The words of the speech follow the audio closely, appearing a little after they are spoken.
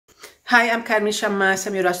Hi, I'm Carmen Chammas,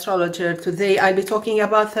 I'm your astrologer. Today I'll be talking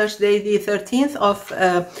about Thursday, the 13th of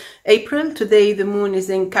April. Today the moon is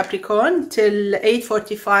in Capricorn till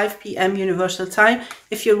 8:45 p.m. Universal Time.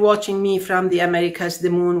 If you're watching me from the Americas, the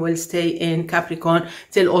moon will stay in Capricorn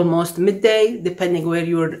till almost midday, depending where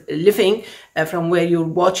you're living, from where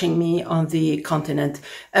you're watching me on the continent.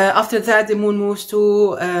 After that, the moon moves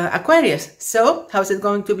to Aquarius. So how's it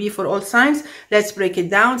going to be for all signs? Let's break it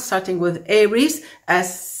down, starting with Aries.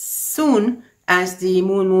 As soon as the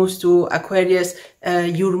moon moves to Aquarius,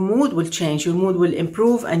 your mood will change, your mood will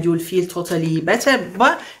improve, and you will feel totally better.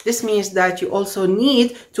 But this means that you also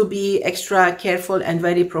need to be extra careful and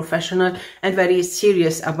very professional and very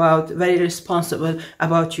serious about, very responsible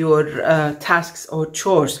about your tasks or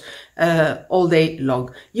chores all day long.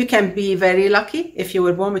 You can be very lucky if you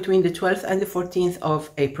were born between the 12th and the 14th of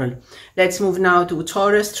April. Let's move now to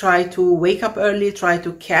Taurus. Try to wake up early, try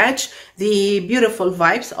to catch the beautiful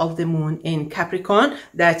vibes of the moon in Capricorn.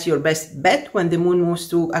 That's your best bet. When the moon moves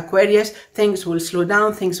to Aquarius, things will slow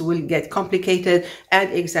down, things will get complicated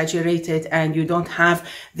and exaggerated, and you don't have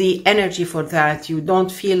the energy for that. You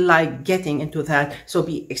don't feel like getting into that. So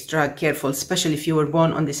be extra careful, especially if you were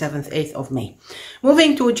born on the 7th, 8th of May.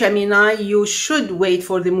 Moving to Gemini, you should wait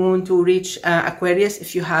for the moon to reach Aquarius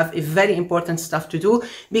if you have a very important stuff to do,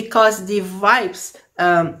 because the vibes,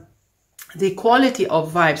 the quality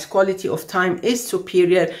of vibes, quality of time is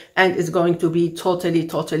superior and is going to be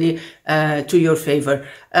totally to your favor.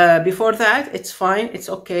 Before that, it's fine, it's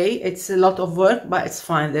okay, it's a lot of work, but it's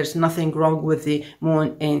fine. There's nothing wrong with the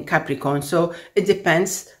moon in Capricorn. So it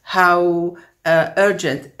depends how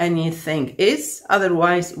urgent anything is.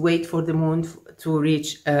 Otherwise, wait for the moon to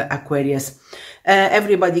reach Aquarius.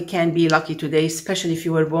 Everybody can be lucky today, especially if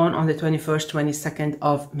you were born on the 21st, 22nd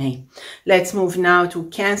of May. Let's move now to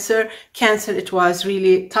Cancer. Cancer, it was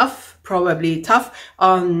really tough, probably tough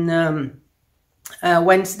on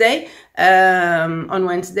Wednesday.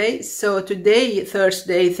 So today,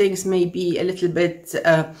 Thursday, things may be a little bit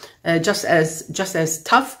just as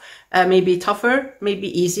tough. Maybe tougher, maybe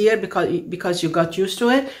easier because you got used to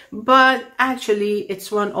it. But actually, it's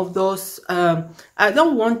one of those, I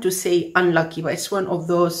don't want to say unlucky, but it's one of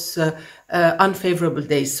those unfavorable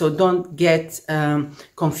days. So don't get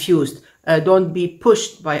confused. Don't be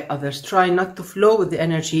pushed by others. Try not to flow with the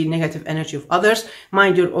energy, negative energy of others.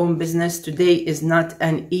 Mind your own business. Today is not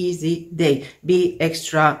an easy day. Be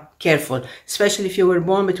extra careful, especially if you were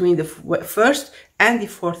born between the 1st and the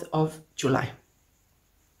 4th of July.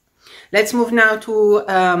 Let's move now to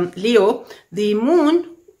Leo. The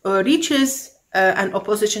moon reaches an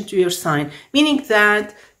opposition to your sign, meaning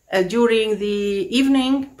that during the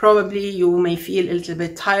evening, probably you may feel a little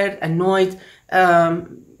bit tired, annoyed.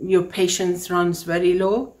 Your patience runs very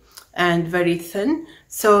low and very thin.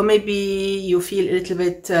 So maybe you feel a little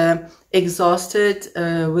bit exhausted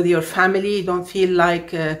with your family. You don't feel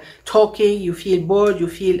like talking. You feel bored. You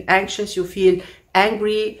feel anxious. You feel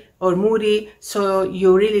angry or moody, so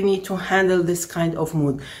you really need to handle this kind of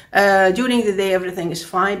mood. During the day, everything is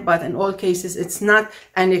fine, but in all cases, it's not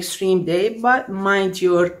an extreme day, but mind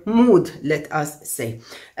your mood, let us say,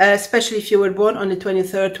 especially if you were born on the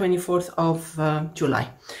 23rd, 24th of July.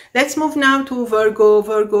 Let's move now to Virgo.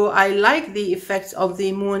 Virgo, I like the effects of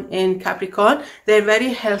the moon in Capricorn. They're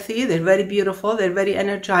very healthy, they're very beautiful, they're very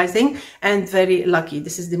energizing, and very lucky.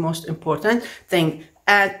 This is the most important thing.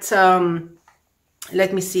 At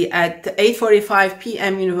let me see, at 8:45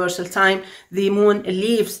 p.m. Universal Time, the moon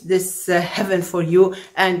leaves this heaven for you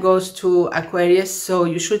and goes to Aquarius. So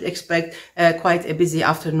you should expect quite a busy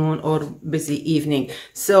afternoon or busy evening.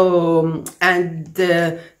 So, and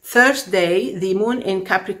Thursday, the moon in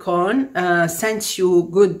Capricorn sends you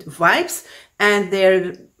good vibes, and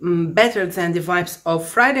they're better than the vibes of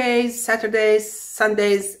Fridays, Saturdays,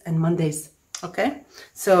 Sundays, and Mondays. Okay,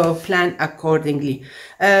 so plan accordingly,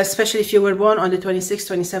 especially if you were born on the 26th,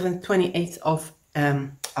 27th, 28th of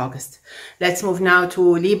August. Let's move now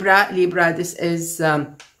to Libra. Libra, this is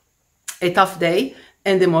a tough day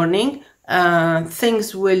in the morning.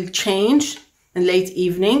 Things will change in late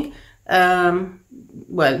evening.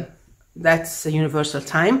 Well, that's Universal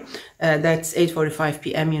Time. That's 8:45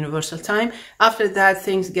 p.m. Universal Time. After that,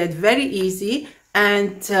 things get very easy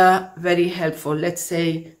and very helpful. Let's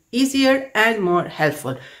say easier and more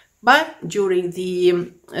helpful. But during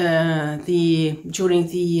the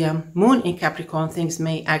moon in Capricorn, things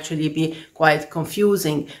may actually be quite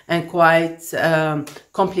confusing and quite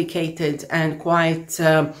complicated and quite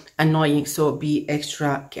annoying. So be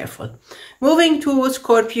extra careful. Moving to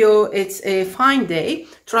Scorpio, it's a fine day.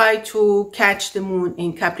 Try to catch the moon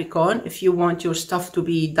in Capricorn if you want your stuff to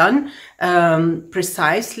be done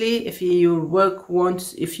precisely. If you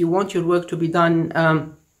want your work to be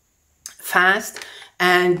done fast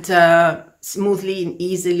and smoothly and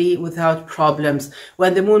easily without problems.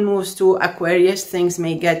 When the moon moves to Aquarius, things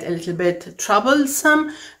may get a little bit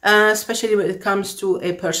troublesome, especially when it comes to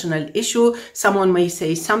a personal issue. Someone may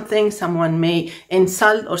say something, someone may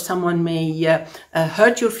insult, or someone may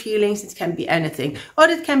hurt your feelings. It can be anything, or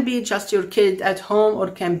it can be just your kid at home, or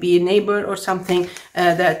it can be a neighbor or something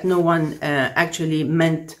that no one actually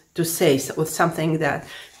meant to say, or something that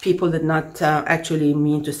people did not actually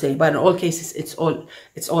mean to say. But in all cases, it's all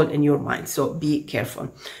in your mind, so be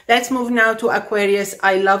careful. Let's move now to Aquarius.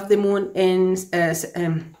 I love the moon in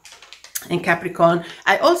Capricorn.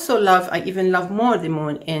 I even love more the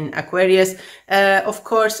moon in Aquarius. Of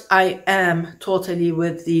course, I am totally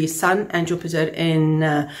with the Sun and Jupiter in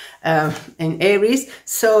Aries.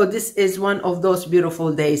 So this is one of those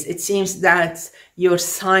beautiful days. It seems that your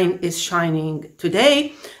sign is shining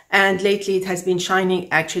today, and lately it has been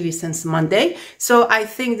shining actually since Monday. So I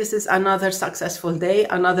think this is another successful day,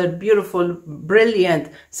 another beautiful,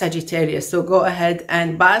 brilliant Sagittarius. So go ahead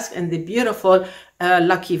and bask in the beautiful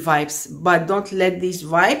lucky vibes, but don't let these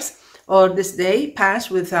vibes or this day pass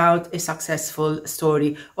without a successful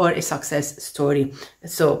story or a success story.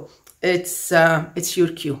 So it's your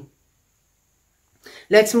cue.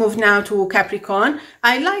 Let's move now to Capricorn.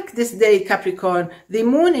 I like this day, Capricorn. The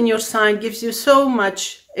moon in your sign gives you so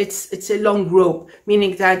much. It's a long rope,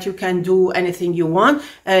 meaning that you can do anything you want.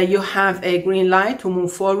 You have a green light to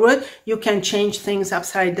move forward. You can change things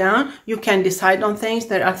upside down. You can decide on things.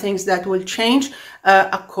 There are things that will change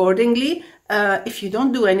accordingly. If you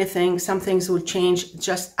don't do anything, some things will change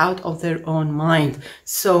just out of their own mind.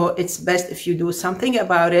 So it's best if you do something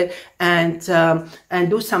about it, and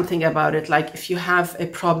do something about it. Like if you have a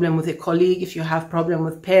problem with a colleague, if you have problem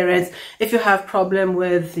with parents, if you have problem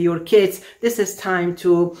with your kids, this is time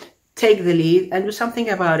to take the lead and do something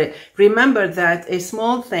about it. Remember that a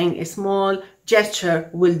small thing, a small gesture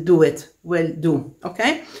will do.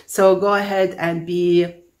 Okay? So go ahead and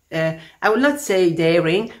be I will not say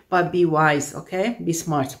daring, but be wise, okay? Be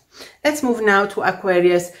smart. Let's move now to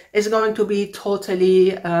Aquarius. It's going to be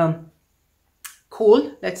totally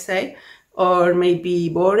cool, let's say, or maybe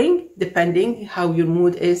boring, depending how your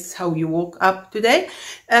mood is, how you woke up today.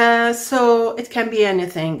 So it can be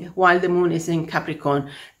anything while the moon is in Capricorn.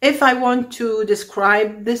 If I want to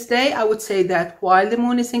describe this day, I would say that while the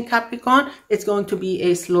moon is in Capricorn, it's going to be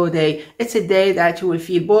a slow day. It's a day that you will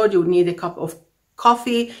feel bored. You will need a cup of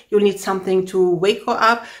coffee, you need something to wake you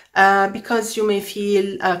up, because you may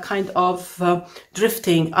feel kind of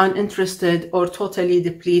drifting, uninterested, or totally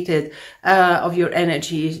depleted of your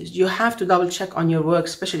energy. You have to double check on your work,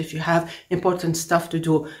 especially if you have important stuff to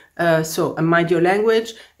do. So mind your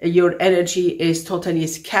language. Your energy is totally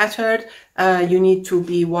scattered. You need to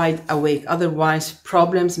be wide awake. Otherwise,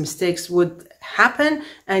 problems, mistakes would happen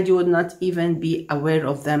and you would not even be aware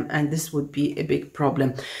of them, and this would be a big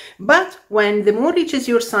problem. But when the moon reaches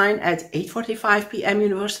your sign at 8:45 p.m.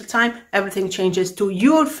 Universal Time, everything changes to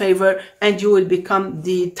your favor and you will become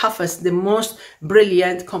the toughest, the most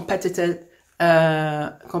brilliant, competitive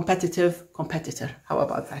competitor. How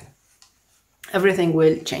about that? Everything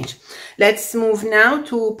will change. Let's move now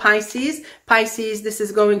to Pisces. Pisces, this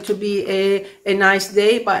is going to be a nice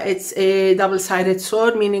day, but it's a double-sided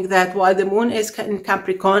sword, meaning that while the moon is in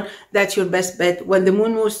Capricorn, that's your best bet. When the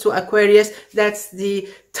moon moves to Aquarius, that's the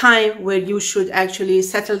time where you should actually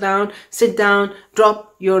settle down, sit down,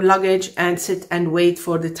 drop your luggage, and sit and wait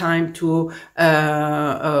for the time to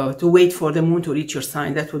wait for the moon to reach your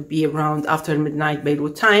sign. That would be around after midnight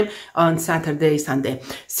Beirut time on Saturday, Sunday.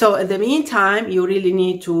 So in the meantime, you really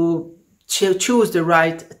need to choose the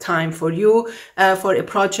right time for you, for a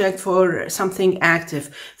project, for something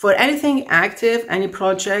active. For anything active, any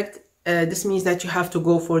project, this means that you have to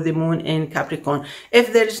go for the moon in Capricorn.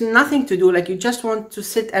 If there is nothing to do, like you just want to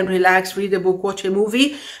sit and relax, read a book, watch a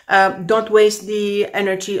movie, don't waste the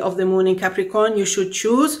energy of the moon in Capricorn. You should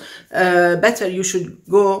choose, better you should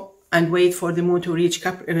go and wait for the moon to reach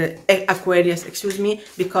Aquarius, excuse me,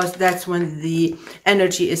 because that's when the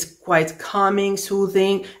energy is quite calming,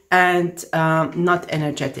 soothing, and not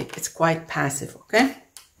energetic. It's quite passive, okay?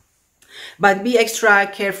 But be extra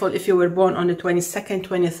careful if you were born on the 22nd,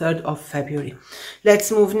 23rd of February.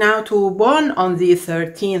 Let's move now to born on the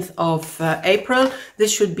 13th of April.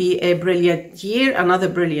 This should be a brilliant year, another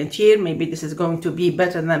brilliant year. Maybe this is going to be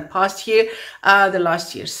better than past year, the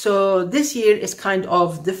last year. So this year is kind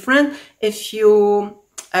of different. If you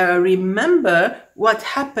remember what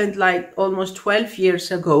happened like almost 12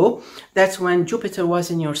 years ago, that's when Jupiter was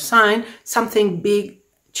in your sign, something big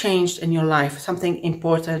changed in your life, something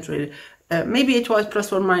important really. Maybe it was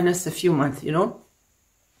plus or minus a few months, you know.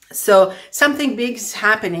 So something big is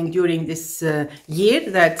happening during this year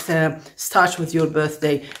that starts with your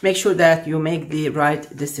birthday. Make sure that you make the right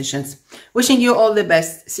decisions. Wishing you all the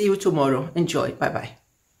best. See you tomorrow. Enjoy. Bye-bye.